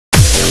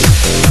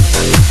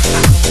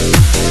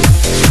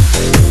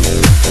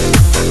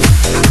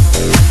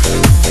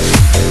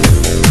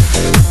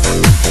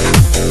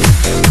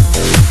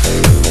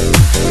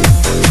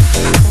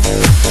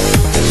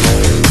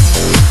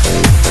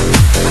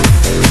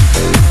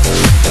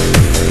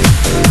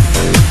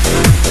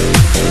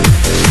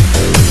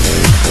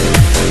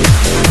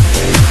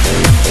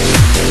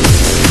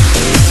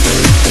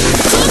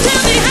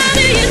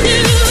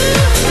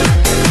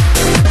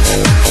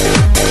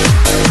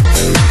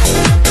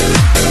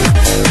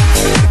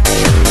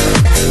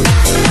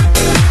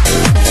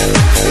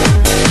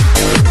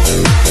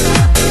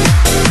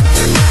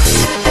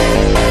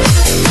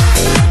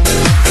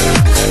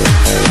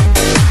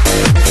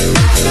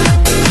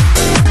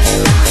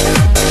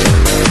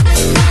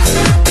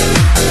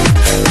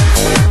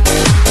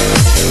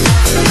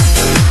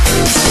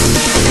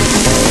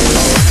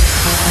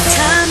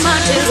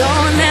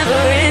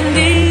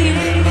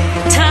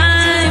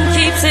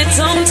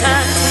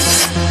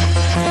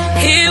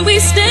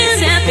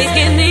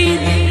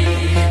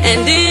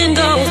and then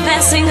goes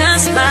passing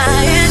us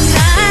by. And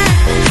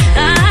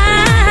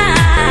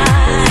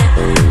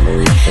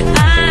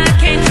I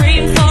can't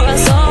dream for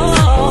us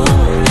all.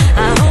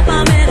 I hope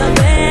I'm in a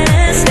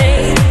better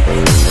state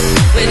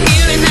when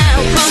here and now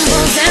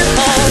crumbles and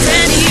falls.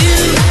 And you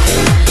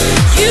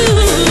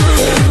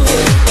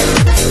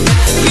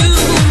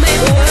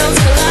make worlds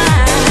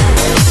collide.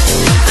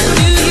 I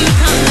knew you'd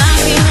come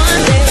knocking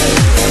one day,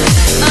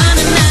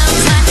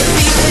 unannounced like a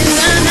thief in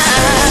the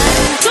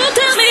night. So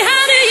tell me,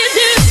 how do you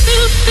do?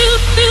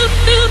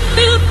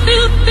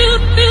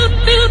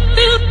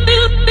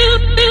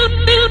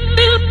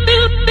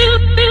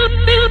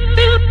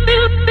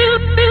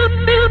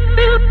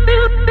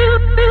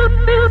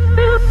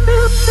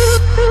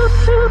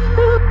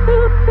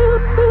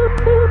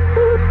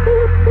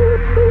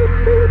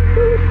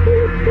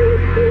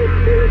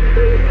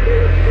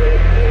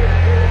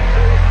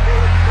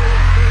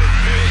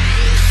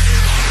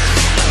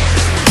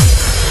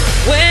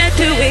 Where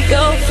do we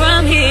go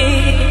from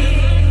here?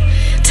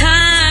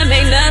 Time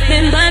ain't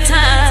nothing but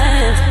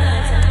time.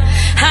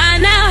 I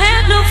now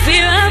have no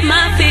fear of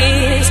my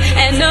fears,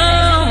 and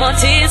no more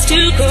tears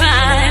to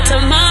cry.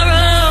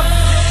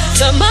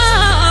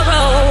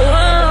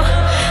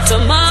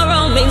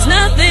 Tomorrow means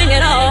nothing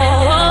at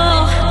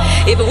all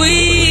if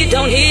we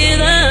don't hear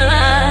the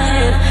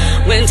line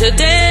when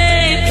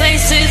today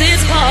places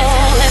its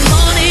call. And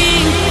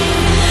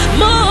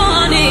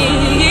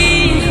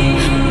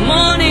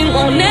morning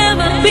won't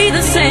never be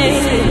the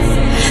same.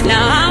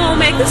 Now I won't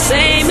make the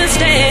same